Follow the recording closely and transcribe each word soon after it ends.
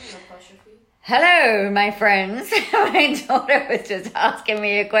Hello, my friends. My daughter was just asking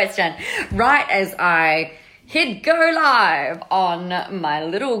me a question right as I hit go live on my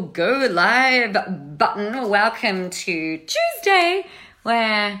little go live button. Welcome to Tuesday,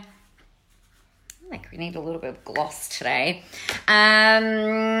 where we need a little bit of gloss today.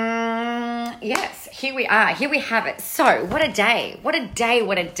 Yes, here we are. Here we have it. So what a day. What a day.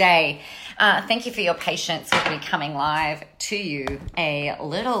 What a day. Thank you for your patience with me coming live to you a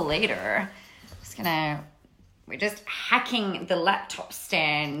little later. We're just hacking the laptop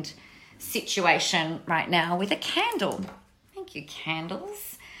stand situation right now with a candle. Thank you,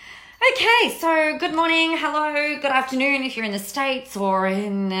 candles. Okay, so good morning, hello, good afternoon if you're in the States or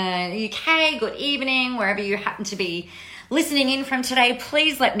in the UK, good evening, wherever you happen to be listening in from today.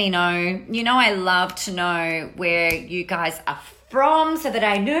 Please let me know. You know I love to know where you guys are from so that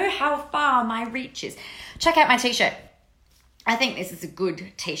I know how far my reach is. Check out my t-shirt. I think this is a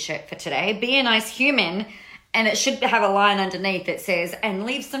good t-shirt for today. Be a nice human, and it should have a line underneath that says, and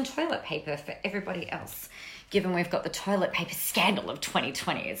leave some toilet paper for everybody else. Given we've got the toilet paper scandal of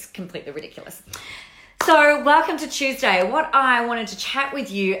 2020, it's completely ridiculous. So welcome to Tuesday. What I wanted to chat with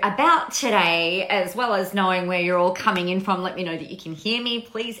you about today, as well as knowing where you're all coming in from, let me know that you can hear me,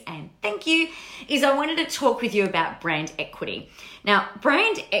 please, and thank you, is I wanted to talk with you about brand equity. Now,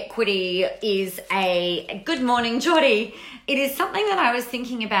 brand equity is good morning, Geordie. It is something that I was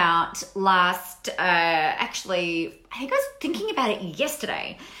thinking about I think I was thinking about it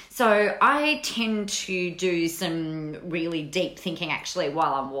yesterday. So I tend to do some really deep thinking actually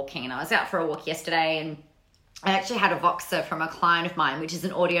while I'm walking. And I was out for a walk yesterday and I actually had a Voxer from a client of mine, which is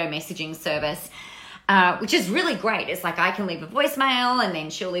an audio messaging service, which is really great. It's like I can leave a voicemail and then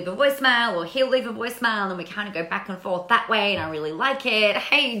she'll leave a voicemail or he'll leave a voicemail and we kind of go back and forth that way and I really like it.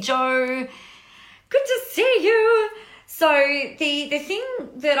 Hey, Joe, good to see you. So the thing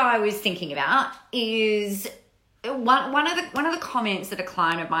that I was thinking about is one of the comments that a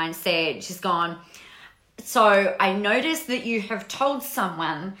client of mine said. She's gone, so I noticed that you have told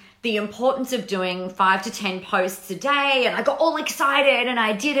someone the importance of doing 5 to 10 posts a day, and I got all excited and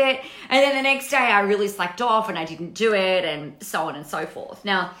I did it, and then the next day I really slacked off and I didn't do it, and so on and so forth.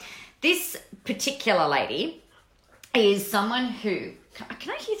 Now, this particular lady is someone who,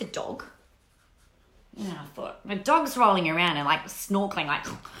 can I hear the dog? Yeah, I thought my dog's rolling around and like snorkeling, like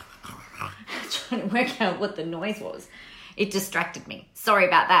trying to work out what the noise was. It distracted me. Sorry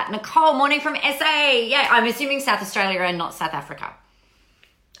about that. Nicole, morning from SA. Yeah, I'm assuming South Australia and not South Africa.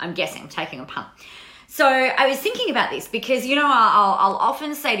 I'm guessing, taking a punt. So I was thinking about this because, you know, I'll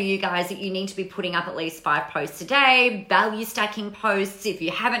often say to you guys that you need to be putting up at least 5 posts a day, value stacking posts. If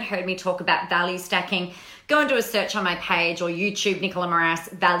you haven't heard me talk about value stacking, go and do a search on my page or YouTube, Nicola Morass,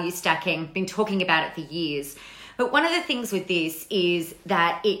 value stacking. Been talking about it for years. But one of the things with this is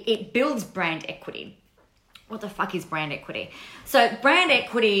that it builds brand equity. What the fuck is brand equity? So brand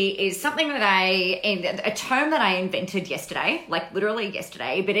equity is something a term that I invented yesterday, like literally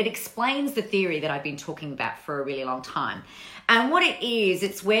yesterday, but it explains the theory that I've been talking about for a really long time. And what it is,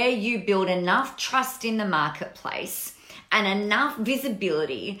 it's where you build enough trust in the marketplace and enough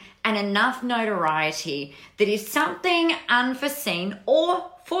visibility and enough notoriety that if something unforeseen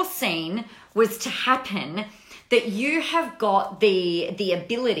or foreseen was to happen, that you have got the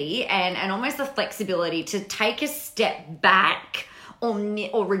ability and almost the flexibility to take a step back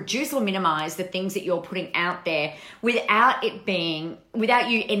or reduce or minimize the things that you're putting out there without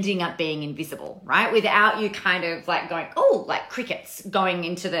you ending up being invisible, right? Without you kind of like going, oh, like crickets going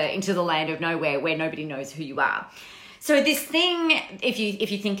into the land of nowhere where nobody knows who you are. So this thing, if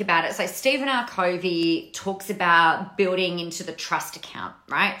you think about it, so Stephen R. Covey talks about building into the trust account,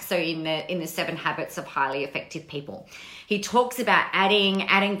 right? So in the 7 Habits of Highly Effective People, he talks about adding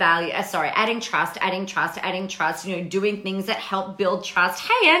trust, you know, doing things that help build trust.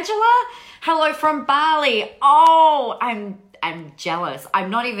 Hey, Angela, hello from Bali. Oh, I'm jealous. I'm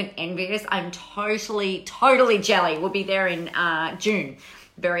not even envious. I'm totally jelly. We'll be there in June.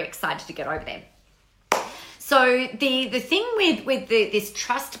 Very excited to get over there. So the thing with this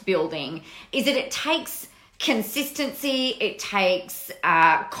trust building is that it takes consistency, it takes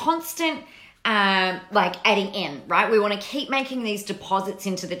constant adding in, right? We want to keep making these deposits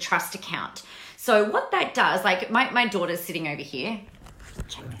into the trust account. So what that does, like my daughter's sitting over here.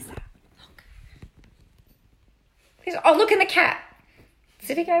 Check this out. Look. Oh, look at the cat.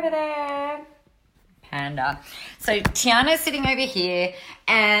 Sitting over there. Panda. So Tiana's sitting over here,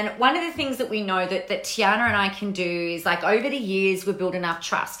 and one of the things that we know that Tiana and I can do is, like, over the years we've built enough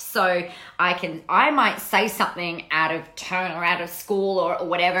trust. So I might say something out of turn or out of school or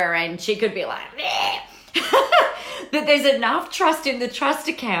whatever, and she could be like, that there's enough trust in the trust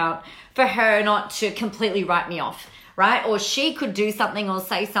account for her not to completely write me off, right? Or she could do something or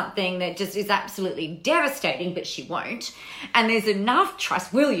say something that just is absolutely devastating, but she won't. And there's enough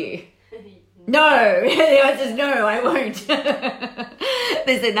trust. Will you? No. The answer is no, I won't.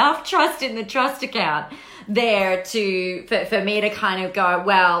 There's enough trust in the trust account there for me to kind of go,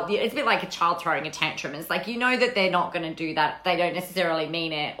 well, it's a bit like a child throwing a tantrum. It's like, you know that they're not going to do that. They don't necessarily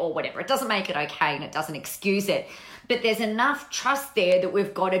mean it or whatever. It doesn't make it okay and it doesn't excuse it. But there's enough trust there that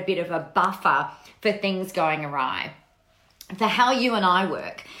we've got a bit of a buffer for things going awry. For how you and I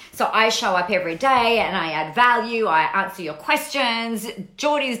work. So I show up every day and I add value. I answer your questions.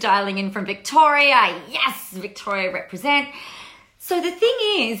 Geordie's dialing in from Victoria. Yes, Victoria represent. So the thing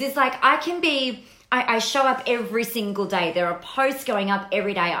is like I show up every single day. There are posts going up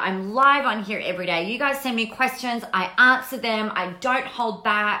every day. I'm live on here every day. You guys send me questions. I answer them. I don't hold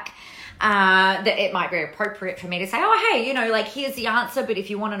back. That it might be appropriate for me to say, oh, hey, here's the answer. But if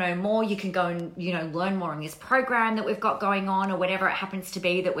you want to know more, you can go and, learn more in this program that we've got going on or whatever it happens to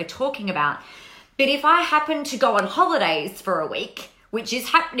be that we're talking about. But if I happen to go on holidays for a week, which is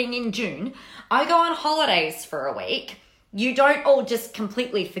happening in June, I go on holidays for a week. You don't all just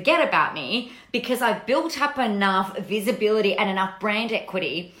completely forget about me because I've built up enough visibility and enough brand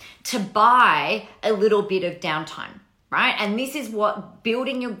equity to buy a little bit of downtime. Right? And this is what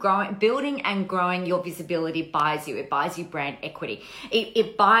building and growing your visibility buys you. It buys you brand equity.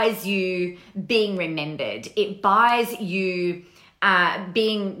 It buys you being remembered. It buys you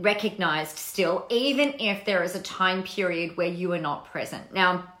being recognized still, even if there is a time period where you are not present.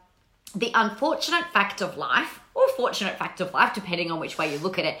 Now, the unfortunate fact of life, or fortunate fact of life, depending on which way you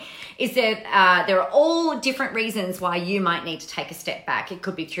look at it, is that there are all different reasons why you might need to take a step back. It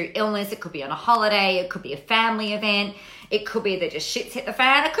could be through illness, it could be on a holiday, it could be a family event, it could be that just shit's hit the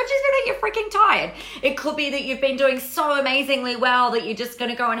fan, it could just be that you're freaking tired. It could be that you've been doing so amazingly well that you're just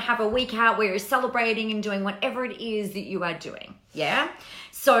going to go and have a week out where you're celebrating and doing whatever it is that you are doing. Yeah?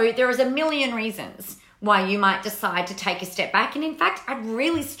 So there is a million reasons why you might decide to take a step back. And in fact, I'd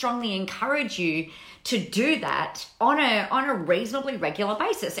really strongly encourage you to do that on a reasonably regular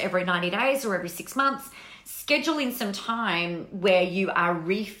basis, every 90 days or every 6 months. Schedule in some time where you are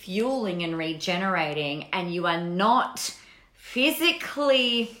refueling and regenerating and you are not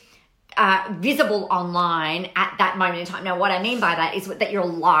physically visible online at that moment in time. Now, what I mean by that is that you're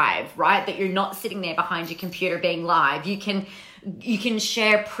live, right? That you're not sitting there behind your computer being live. You can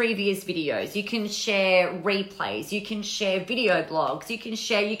share previous videos, you can share replays, you can share video blogs, you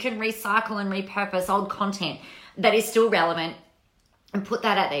can recycle and repurpose old content that is still relevant and put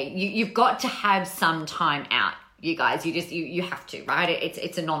that out there. You've got to have some time out, you guys. You have to, right?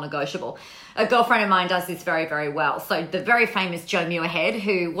 It's a non-negotiable. A girlfriend of mine does this very, very well. So the very famous Jo Muirhead,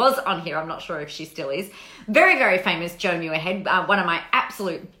 who was on here, I'm not sure if she still is, very, very famous Jo Muirhead, one of my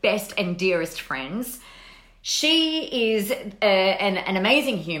absolute best and dearest friends. She is an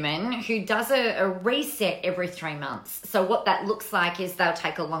amazing human who does a reset every 3 months. So what that looks like is they'll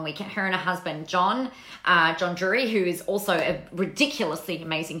take a long weekend. Her and her husband, John Drury, who is also a ridiculously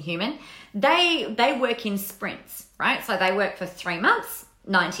amazing human, they work in sprints, right? So they work for 3 months,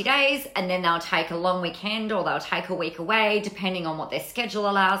 90 days, and then they'll take a long weekend or they'll take a week away, depending on what their schedule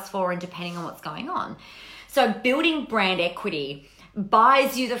allows for and depending on what's going on. So building brand equity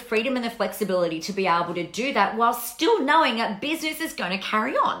buys you the freedom and the flexibility to be able to do that while still knowing that business is going to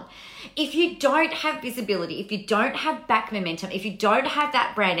carry on. If you don't have visibility, if you don't have back momentum, if you don't have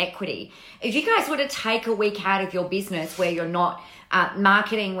that brand equity, if you guys were to take a week out of your business where you're not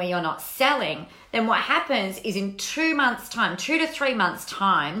marketing, where you're not selling, then what happens is in 2 months' time, 2 to 3 months'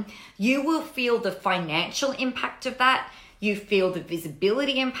 time, you will feel the financial impact of that. You feel the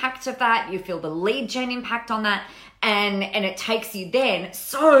visibility impact of that. You feel the lead gen impact on that. And it takes you then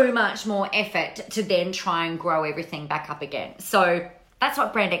so much more effort to then try and grow everything back up again. So that's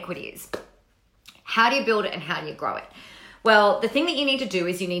what brand equity is. How do you build it and how do you grow it? Well, the thing that you need to do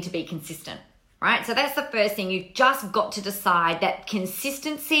is you need to be consistent, right? So that's the first thing. You've just got to decide that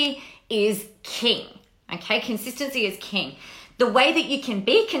consistency is king, okay? Consistency is king. The way that you can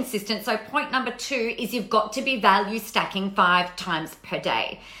be consistent, so point number 2 is you've got to be value stacking 5 times per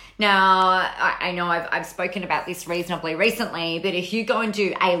day. Now, I know I've spoken about this reasonably recently, but if you go and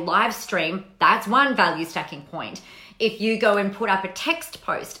do a live stream, that's one value stacking point. If you go and put up a text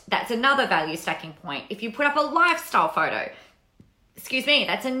post, that's another value stacking point. If you put up a lifestyle photo,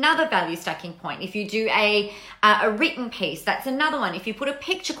 That's another value stacking point. If you do a written piece, that's another one. If you put a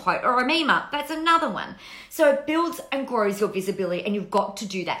picture quote or a meme up, that's another one. So it builds and grows your visibility, and you've got to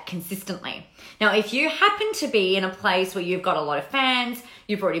do that consistently. Now, if you happen to be in a place where you've got a lot of fans,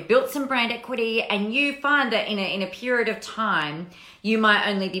 you've already built some brand equity, and you find that in a period of time, you might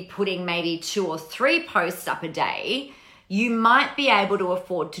only be putting maybe 2 or 3 posts up a day, you might be able to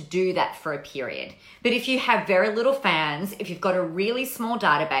afford to do that for a period. But if you have very little fans, if you've got a really small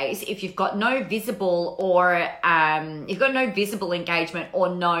database, if you've got no visible engagement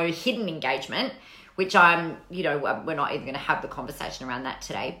or no hidden engagement, which we're not even going to have the conversation around that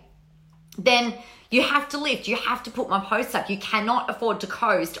today, then you have to lift. You have to put my posts up. You cannot afford to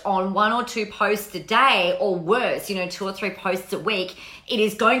coast on 1 or 2 posts a day, or worse, 2 or 3 posts a week. It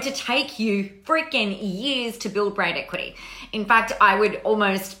is going to take you freaking years to build brand equity. In fact, I would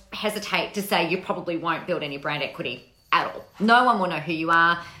almost hesitate to say you probably won't build any brand equity at all. No one will know who you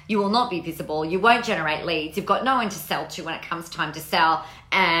are. You will not be visible. You won't generate leads. You've got no one to sell to when it comes time to sell.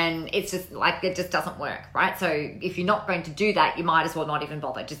 And it's just like, it just doesn't work, right? So if you're not going to do that, you might as well not even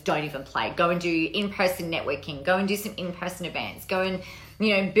bother. Just don't even play. Go and do in-person networking. Go and do some in-person events. Go and,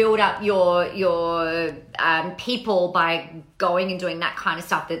 build up your people by going and doing that kind of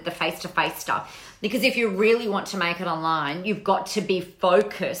stuff, the face-to-face stuff. Because if you really want to make it online, you've got to be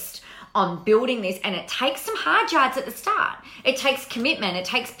focused on building this, and it takes some hard yards at the start. It takes commitment, it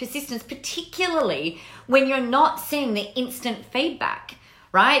takes persistence, particularly when you're not seeing the instant feedback,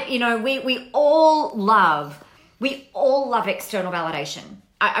 right? We all love external validation.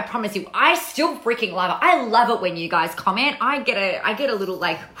 I promise you, I still freaking love it. I love it when you guys comment. I get a little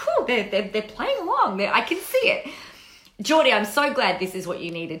like, whew, they're playing along. I can see it. Geordie, I'm so glad this is what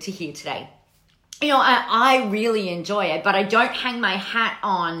you needed to hear today. I really enjoy it, but I don't hang my hat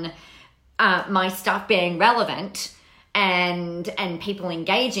on my stuff being relevant and people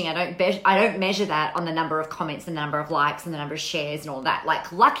engaging. I don't measure that on the number of comments and the number of likes and the number of shares and all that.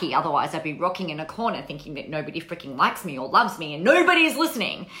 Like, lucky, otherwise I'd be rocking in a corner thinking that nobody freaking likes me or loves me and nobody is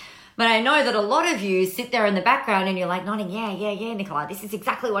listening. But I know that a lot of you sit there in the background and you're like nodding, yeah, Nicola, this is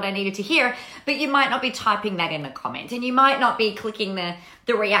exactly what I needed to hear. But you might not be typing that in a comment, and you might not be clicking the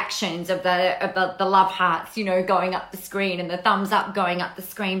reactions of the love hearts, going up the screen, and the thumbs up going up the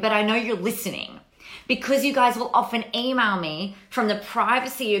screen. But I know you're listening, because you guys will often email me from the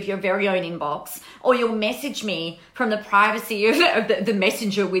privacy of your very own inbox, or you'll message me from the privacy of the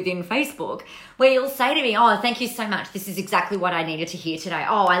messenger within Facebook, where you'll say to me, oh, thank you so much. This is exactly what I needed to hear today.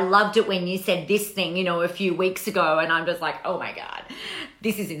 Oh, I loved it when you said this thing, a few weeks ago. And I'm just like, oh my God,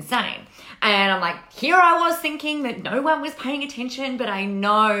 this is insane. And I'm like, here I was thinking that no one was paying attention, but I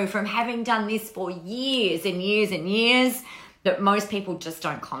know from having done this for years and years and years that most people just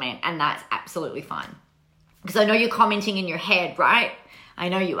don't comment, and that's absolutely fine. Because I know you're commenting in your head, right? I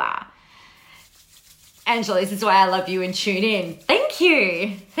know you are. Angela, this is why I love you, and tune in. Thank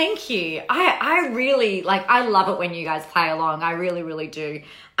you. I really, I love it when you guys play along. I really, really do.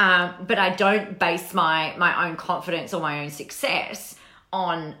 But I don't base my own confidence or my own success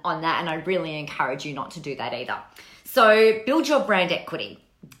on that, and I really encourage you not to do that either. So build your brand equity.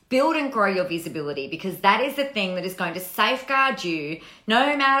 Build and grow your visibility, because that is the thing that is going to safeguard you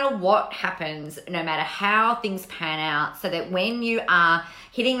no matter what happens, no matter how things pan out, so that when you are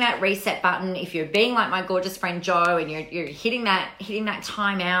hitting that reset button, if you're being like my gorgeous friend Jo and you're hitting that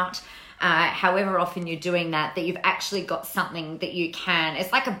time out, however often you're doing that you've actually got something that you can,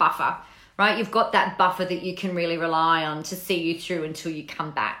 it's like a buffer, right? You've got that buffer that you can really rely on to see you through until you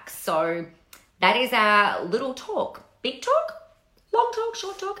come back. So that is our little talk, big talk, long talk,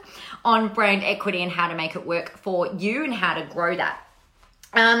 short talk on brand equity and how to make it work for you and how to grow that.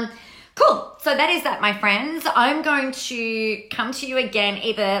 Cool. So that is that, my friends. I'm going to come to you again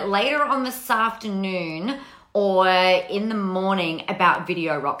either later on this afternoon or in the morning about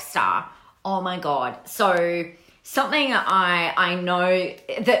Video Rockstar. Oh my God. So something I know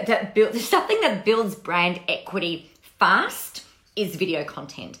something that builds brand equity fast is video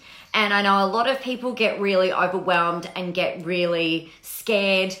content. And I know a lot of people get really overwhelmed and get really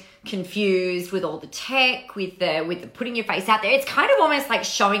scared, confused with all the tech, with the putting your face out there. It's kind of almost like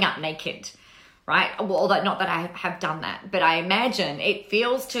showing up naked, right? Well, although not that I have done that, but I imagine it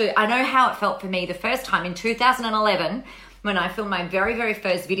feels I know how it felt for me the first time in 2011 when I filmed my very, very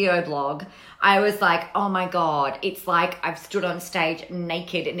first video blog. I was like, oh my God, it's like I've stood on stage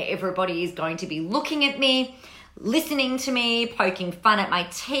naked and everybody is going to be looking at me, listening to me, poking fun at my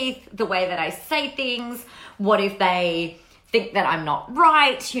teeth, the way that I say things. What if they think that I'm not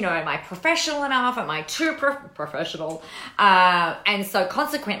right. You know, am I professional enough? Am I too professional? And so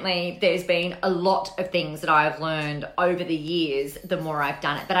consequently, there's been a lot of things that I've learned over the years, the more I've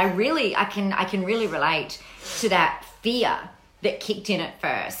done it. But I can really relate to that fear that kicked in at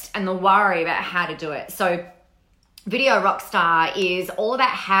first and the worry about how to do it. So Video Rockstar is all about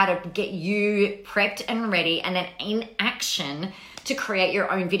how to get you prepped and ready and then in action to create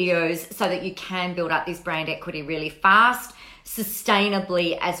your own videos so that you can build up this brand equity really fast,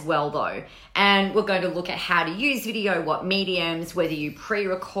 sustainably as well though. And we're going to look at how to use video, what mediums, whether you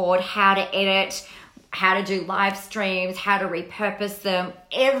pre-record, how to edit, how to do live streams, how to repurpose them.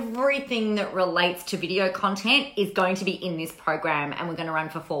 Everything that relates to video content is going to be in this program, and we're going to run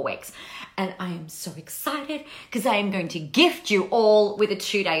for 4 weeks. And I am so excited because I am going to gift you all with a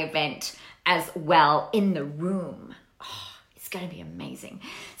 2-day event as well in the room. Going to be amazing.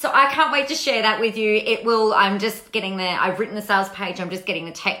 So I can't wait to share that with you. I'm just getting there. I've written the sales page. I'm just getting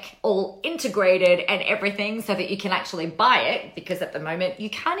the tech all integrated and everything so that you can actually buy it, because at the moment you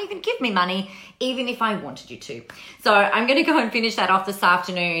can't even give me money even if I wanted you to. So I'm going to go and finish that off this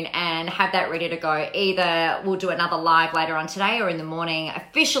afternoon and have that ready to go. Either we'll do another live later on today or in the morning,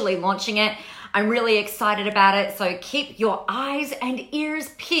 officially launching it. I'm really excited about it. So keep your eyes and ears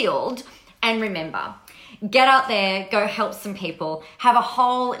peeled, and remember, get out there, go help some people, have a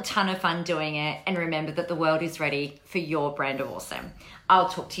whole ton of fun doing it, and remember that the world is ready for your brand of awesome. I'll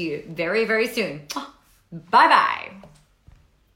talk to you very, very soon. Bye-bye.